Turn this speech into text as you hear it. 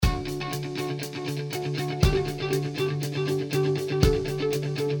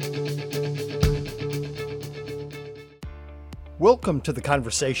Welcome to The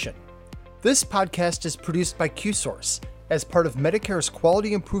Conversation. This podcast is produced by QSource as part of Medicare's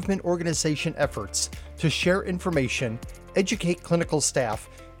Quality Improvement Organization efforts to share information, educate clinical staff,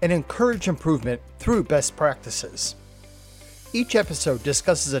 and encourage improvement through best practices. Each episode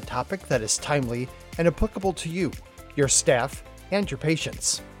discusses a topic that is timely and applicable to you, your staff, and your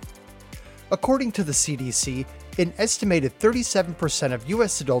patients. According to the CDC, an estimated 37% of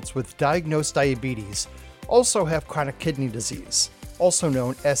U.S. adults with diagnosed diabetes also have chronic kidney disease, also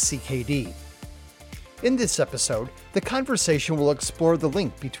known as CKD. In this episode, the conversation will explore the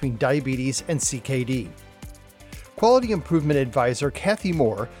link between diabetes and CKD. Quality Improvement Advisor Cathie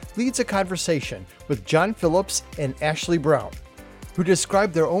Moore leads a conversation with John Phillips and Ashlea Brown, who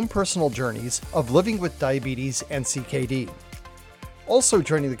describe their own personal journeys of living with diabetes and CKD. Also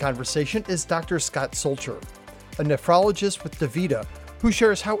joining the conversation is Dr. Scott Solcher, a nephrologist with DaVita, who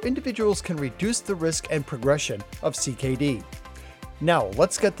shares how individuals can reduce the risk and progression of CKD. Now,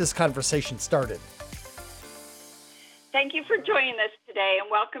 let's get this conversation started. Thank you for joining us today and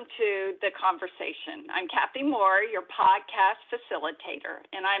welcome to The Conversation. I'm Cathie Moore, your podcast facilitator,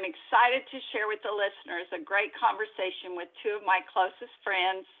 and I'm excited to share with the listeners a great conversation with two of my closest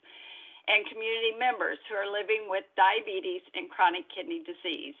friends and community members who are living with diabetes and chronic kidney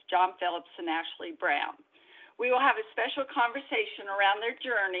disease, John Phillips and Ashlea Brown. We will have a special conversation around their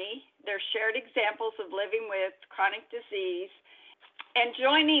journey, their shared examples of living with chronic disease, and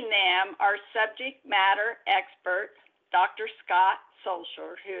joining them are subject matter expert, Dr. Scott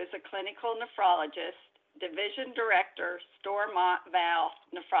Solcher, who is a clinical nephrologist, Division Director, Stormont Valve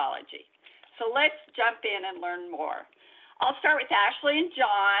Nephrology. So let's jump in and learn more. I'll start with Ashlea and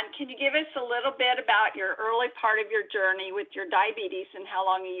John. Can you give us a little bit about your early part of your journey with your diabetes and how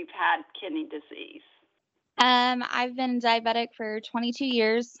long you've had kidney disease? I've been diabetic for 22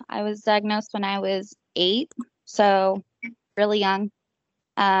 years. I was diagnosed when I was 8, so really young.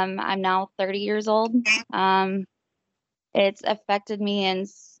 I'm now 30 years old. It's affected me in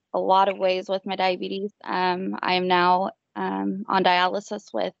a lot of ways with my diabetes. I am now on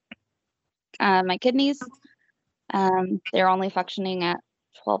dialysis with my kidneys. They're only functioning at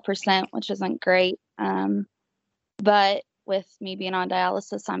 12%, which isn't great. But with me being on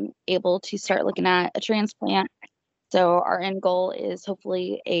dialysis, I'm able to start looking at a transplant. So our end goal is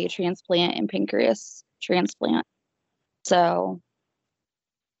hopefully a transplant and pancreas transplant. So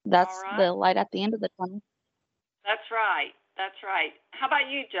that's All right. The light at the end of the tunnel. That's right. That's right. How about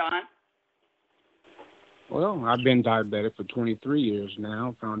you, John? Well, I've been diabetic for 23 years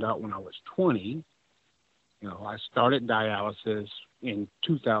now. Found out when I was 20. I started dialysis in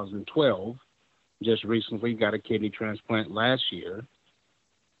 2012. Just recently got a kidney transplant last year.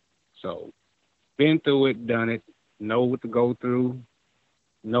 So been through it, done it, know what to go through,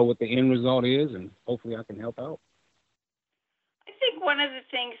 know what the end result is, and hopefully I can help out. I think one of the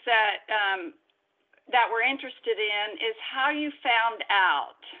things that we're interested in is how you found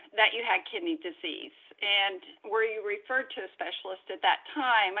out that you had kidney disease and were you referred to a specialist at that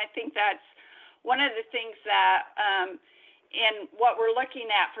time. I think that's one of the things that in what we're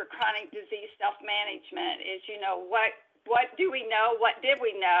looking at for chronic disease self-management is, what do we know, what did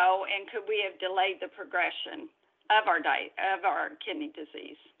we know, and could we have delayed the progression of our kidney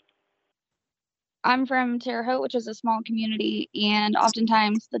disease? I'm from Terre Haute, which is a small community, and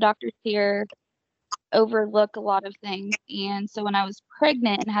oftentimes the doctors here overlook a lot of things. And so when I was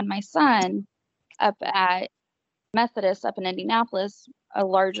pregnant and had my son up at Methodist up in Indianapolis, a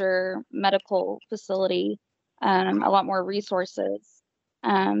larger medical facility, a lot more resources,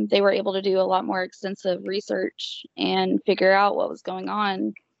 they were able to do a lot more extensive research and figure out what was going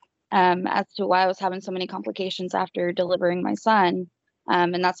on as to why I was having so many complications after delivering my son.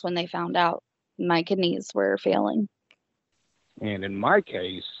 And that's when they found out my kidneys were failing. And in my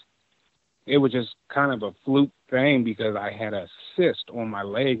case, it was just kind of a fluke thing because I had a cyst on my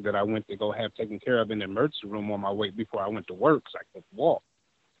leg that I went to go have taken care of in the emergency room on my way before I went to work so I could walk.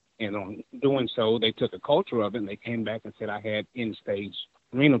 And on doing so, they took a culture of it, and they came back and said I had end-stage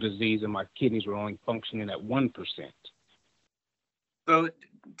renal disease and my kidneys were only functioning at 1%. So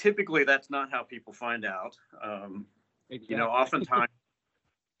typically that's not how people find out. Exactly. Oftentimes,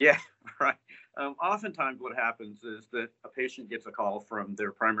 yeah, right. Oftentimes what happens is that a patient gets a call from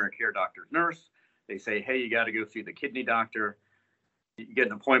their primary care doctor's nurse. They say, hey, you got to go see the kidney doctor. You get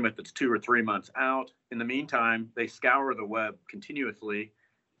an appointment that's 2 or 3 months out. In the meantime, they scour the web continuously,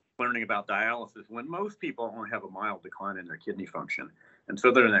 learning about dialysis when most people only have a mild decline in their kidney function. And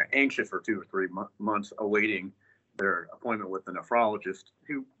so they're anxious for 2 or 3 months awaiting their appointment with the nephrologist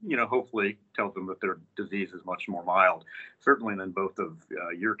who, hopefully tells them that their disease is much more mild, certainly than both of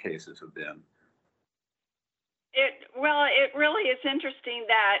your cases have been. It really is interesting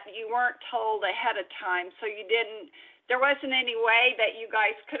that you weren't told ahead of time, so there wasn't any way that you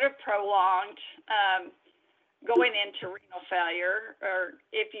guys could have prolonged going into renal failure, or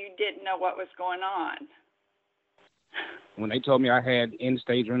if you didn't know what was going on. When they told me I had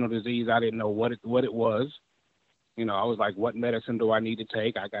end-stage renal disease, I didn't know what it was. You know, I was like, what medicine do I need to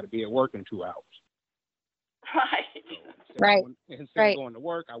take? I got to be at work in 2 hours. Right. Right. Instead of going to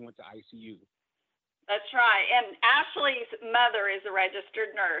work, I went to ICU. That's right. And Ashlea's mother is a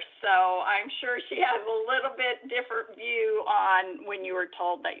registered nurse, so I'm sure she has a little bit different view on when you were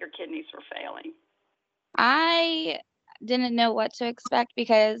told that your kidneys were failing. I didn't know what to expect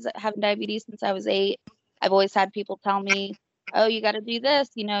because having diabetes since I was 8, I've always had people tell me, oh, you got to do this,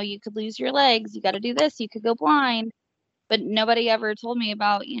 you know, you could lose your legs, you got to do this, you could go blind. But nobody ever told me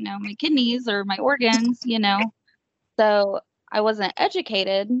about, you know, my kidneys or my organs, you know. So I wasn't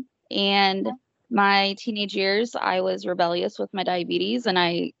educated, and my teenage years, I was rebellious with my diabetes, and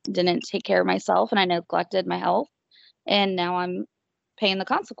I didn't take care of myself, and I neglected my health, and now I'm paying the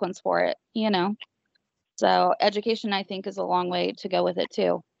consequence for it, you know. So education, I think, is a long way to go with it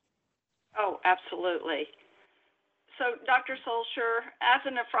too. Oh, absolutely. So, Dr. Solcher, as a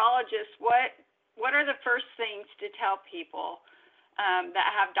nephrologist, what are the first things to tell people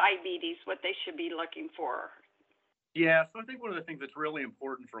that have diabetes, what they should be looking for? Yeah, so I think one of the things that's really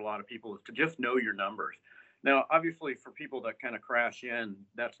important for a lot of people is to just know your numbers. Now, obviously, for people that kind of crash in,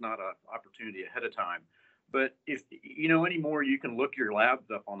 that's not an opportunity ahead of time. But if you know anymore, you can look your labs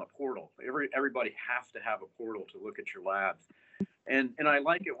up on the portal. Everybody has to have a portal to look at your labs. And I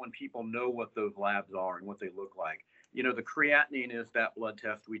like it when people know what those labs are and what they look like. You know, the creatinine is that blood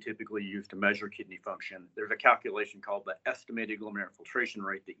test we typically use to measure kidney function. There's a calculation called the estimated glomerular filtration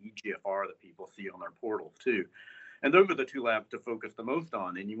rate, the EGFR, that people see on their portals too. And those are the 2 labs to focus the most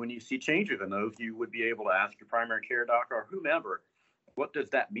on. And when you see changes in those, you would be able to ask your primary care doctor or whomever, what does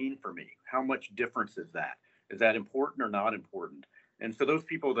that mean for me? How much difference is that? Is that important or not important? And so those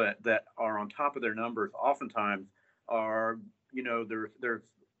people that are on top of their numbers oftentimes are, you know, there's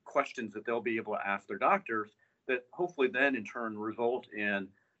questions that they'll be able to ask their doctors that hopefully then in turn result in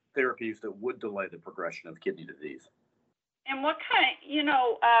therapies that would delay the progression of kidney disease. And what kind of, you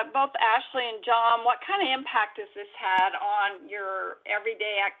know, both Ashlea and John, what kind of impact has this had on your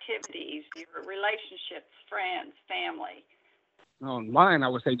everyday activities, your relationships, friends, family? On mine, I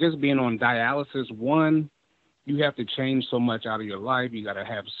would say just being on dialysis, one, you have to change so much out of your life. You got to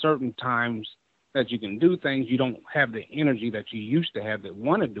have certain times that you can do things. You don't have the energy that you used to have that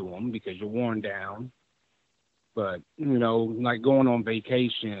want to do them because you're worn down. But, you know, like going on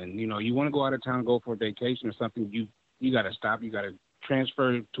vacation, you know, you want to go out of town, go for a vacation or something, you got to stop. You got to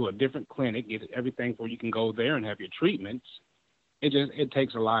transfer to a different clinic, get everything where you can go there and have your treatments. It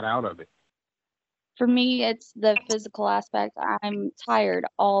takes a lot out of it. For me, it's the physical aspect. I'm tired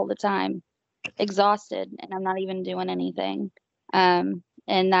all the time, exhausted, and I'm not even doing anything. And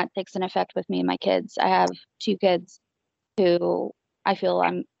that takes an effect with me and my kids. I have 2 kids who I feel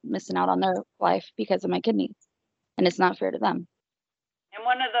I'm missing out on their life because of my kidneys, and it's not fair to them. And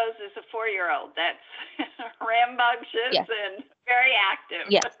one of those is a 4-year-old that's rambunctious and very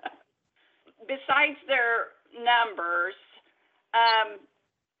active. Yes. Besides their numbers,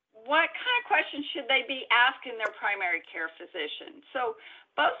 what kind of questions should they be asking their primary care physician? So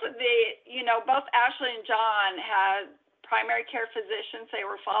both Ashlea and John had primary care physicians they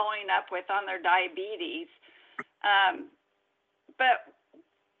were following up with on their diabetes. But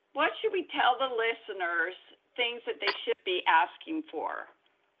what should we tell the listeners, things that they should be asking for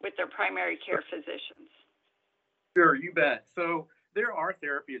with their primary care physicians? Sure, you bet. So there are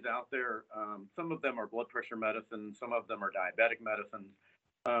therapies out there. Some of them are blood pressure medicine. Some of them are diabetic medicines.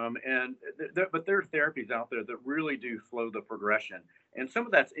 But there are therapies out there that really do slow the progression. And some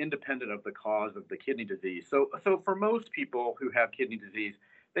of that's independent of the cause of the kidney disease. So for most people who have kidney disease,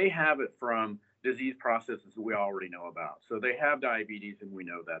 they have it from disease processes that we already know about. So they have diabetes and we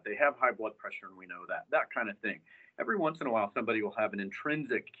know that. They have high blood pressure and we know that kind of thing. Every once in a while, somebody will have an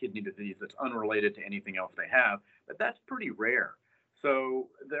intrinsic kidney disease that's unrelated to anything else they have, but that's pretty rare. So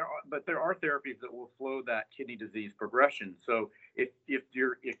there are therapies that will slow that kidney disease progression. So if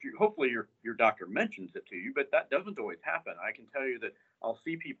you hopefully your doctor mentions it to you, but that doesn't always happen. I can tell you that I'll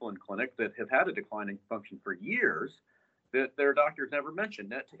see people in clinic that have had a declining function for years that their doctors never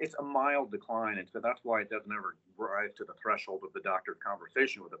mentioned. It's a mild decline, and so that's why it doesn't ever rise to the threshold of the doctor's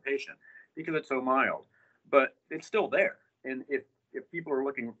conversation with the patient, because it's so mild. But it's still there, and if people are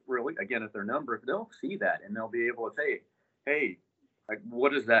looking really again at their numbers, they'll see that and they'll be able to say, hey, like,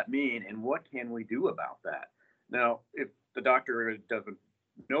 what does that mean, and what can we do about that? Now, if the doctor doesn't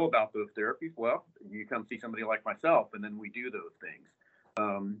know about those therapies, well, you come see somebody like myself, and then we do those things.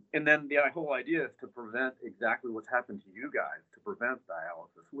 And then the whole idea is to prevent exactly what's happened to you guys, to prevent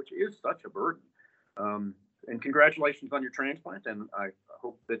dialysis, which is such a burden. And congratulations on your transplant, and I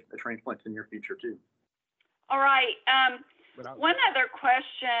hope that a transplant's in your future too. All right. One other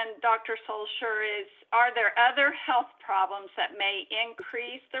question, Dr. Solcher, is are there other health problems that may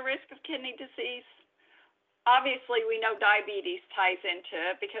increase the risk of kidney disease? Obviously, we know diabetes ties into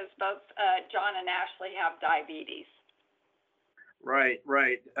it because both John and Ashlea have diabetes. Right.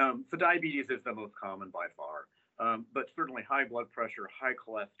 So diabetes is the most common by far, but certainly high blood pressure, high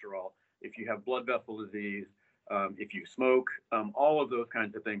cholesterol, if you have blood vessel disease, if you smoke, all of those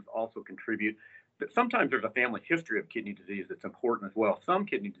kinds of things also contribute. But sometimes there's a family history of kidney disease that's important as well. Some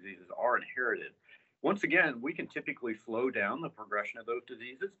kidney diseases are inherited. Once again, we can typically slow down the progression of those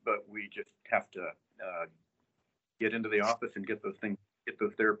diseases, but we just have to get into the office and get those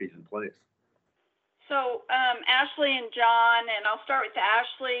therapies in place. So Ashlea and John, and I'll start with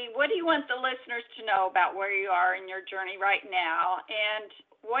Ashlea. What do you want the listeners to know about where you are in your journey right now? And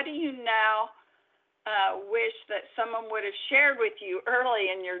what do you now wish that someone would have shared with you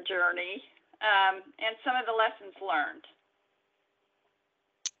early in your journey, and some of the lessons learned?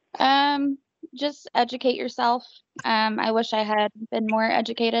 Just educate yourself. I wish I had been more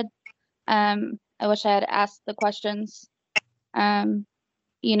educated. I wish I had asked the questions.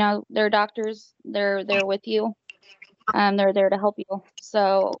 They're doctors. They're there with you. They're there to help you.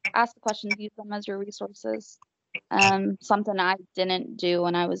 So ask the questions, use them as your resources. Something I didn't do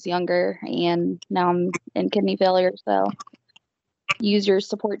when I was younger, and now I'm in kidney failure. So use your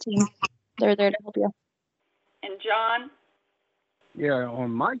support team. They're there to help you. And John? Yeah,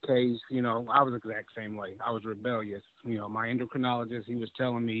 on my case, I was the exact same way. I was rebellious. My endocrinologist, he was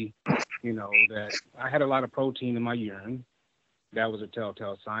telling me, that I had a lot of protein in my urine. That was a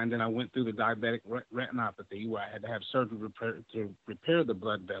telltale sign. Then I went through the diabetic retinopathy, where I had to have surgery to repair the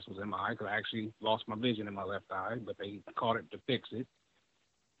blood vessels in my eye, because I actually lost my vision in my left eye, but they caught it to fix it.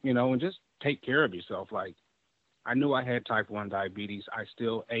 And just take care of yourself. Like, I knew I had type 1 diabetes. I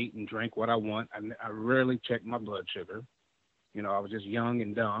still ate and drank what I want. I rarely checked my blood sugar. I was just young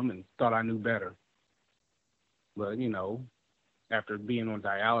and dumb and thought I knew better. But, after being on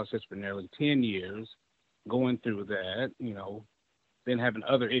dialysis for nearly 10 years, going through that, then having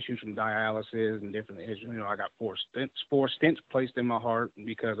other issues from dialysis and different issues, I got four stents placed in my heart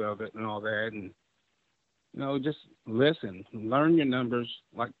because of it and all that. And, just listen, learn your numbers,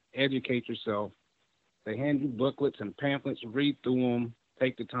 educate yourself. They hand you booklets and pamphlets, read through them,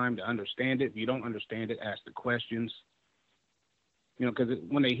 take the time to understand it. If you don't understand it, ask the questions. Because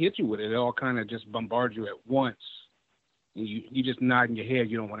when they hit you with it, it all kind of just bombards you at once. And you just nod in your head.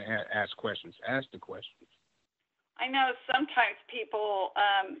 You don't want to ask questions. Ask the questions. I know sometimes people,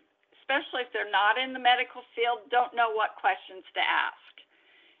 especially if they're not in the medical field, don't know what questions to ask.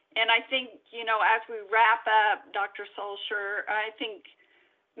 And I think, as we wrap up, Dr. Solcher, I think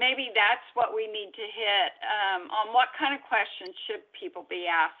maybe that's what we need to hit on what kind of questions should people be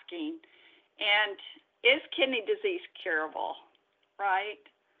asking. And is kidney disease curable? Right?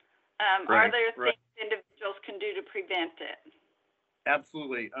 Are there things individuals can do to prevent it?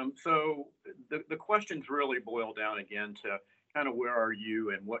 Absolutely. So the questions really boil down again to kind of where are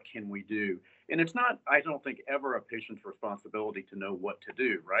you and what can we do? And it's not, I don't think, ever a patient's responsibility to know what to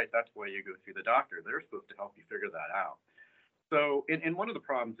do, right? That's why you go see the doctor. They're supposed to help you figure that out. So, and one of the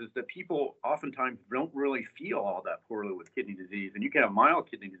problems is that people oftentimes don't really feel all that poorly with kidney disease. And you can have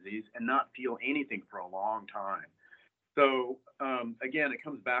mild kidney disease and not feel anything for a long time. So again, it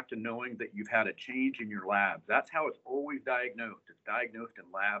comes back to knowing that you've had a change in your labs. That's how it's always diagnosed. It's diagnosed in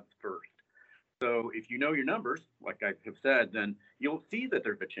labs first. So if you know your numbers, like I have said, then you'll see that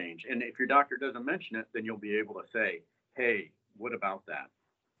there's a change. And if your doctor doesn't mention it, then you'll be able to say, hey, what about that?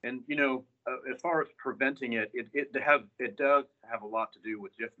 And, as far as preventing it, it does have a lot to do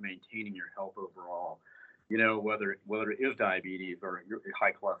with just maintaining your health overall. Whether it is diabetes or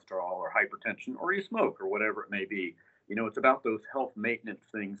high cholesterol or hypertension, or you smoke or whatever it may be. It's about those health maintenance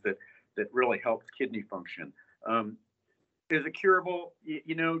things that really helps kidney function. Is it curable?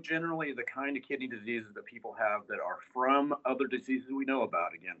 Generally the kind of kidney diseases that people have that are from other diseases we know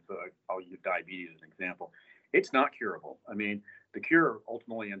about, again, so I'll use diabetes as an example, it's not curable. I mean, the cure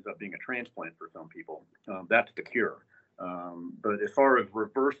ultimately ends up being a transplant for some people. That's the cure. But as far as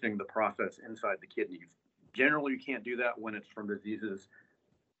reversing the process inside the kidneys, generally you can't do that when it's from diseases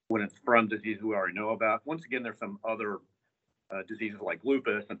we already know about. Once again, there's some other diseases like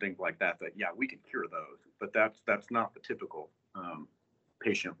lupus and things like that yeah, we can cure those, but that's not the typical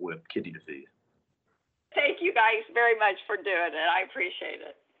patient with kidney disease. thank you guys very much for doing it. I appreciate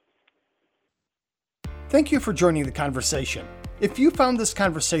it. Thank you for joining the conversation. If you found this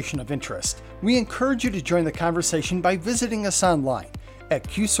conversation of interest, we encourage you to join the conversation by visiting us online at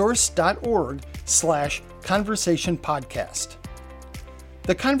qsource.org/conversation podcast.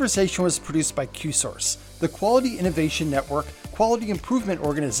 The conversation was produced by QSource, the Quality Innovation Network Quality Improvement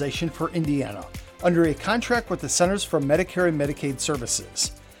Organization for Indiana, under a contract with the Centers for Medicare and Medicaid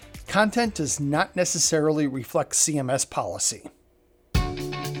Services. Content does not necessarily reflect CMS policy.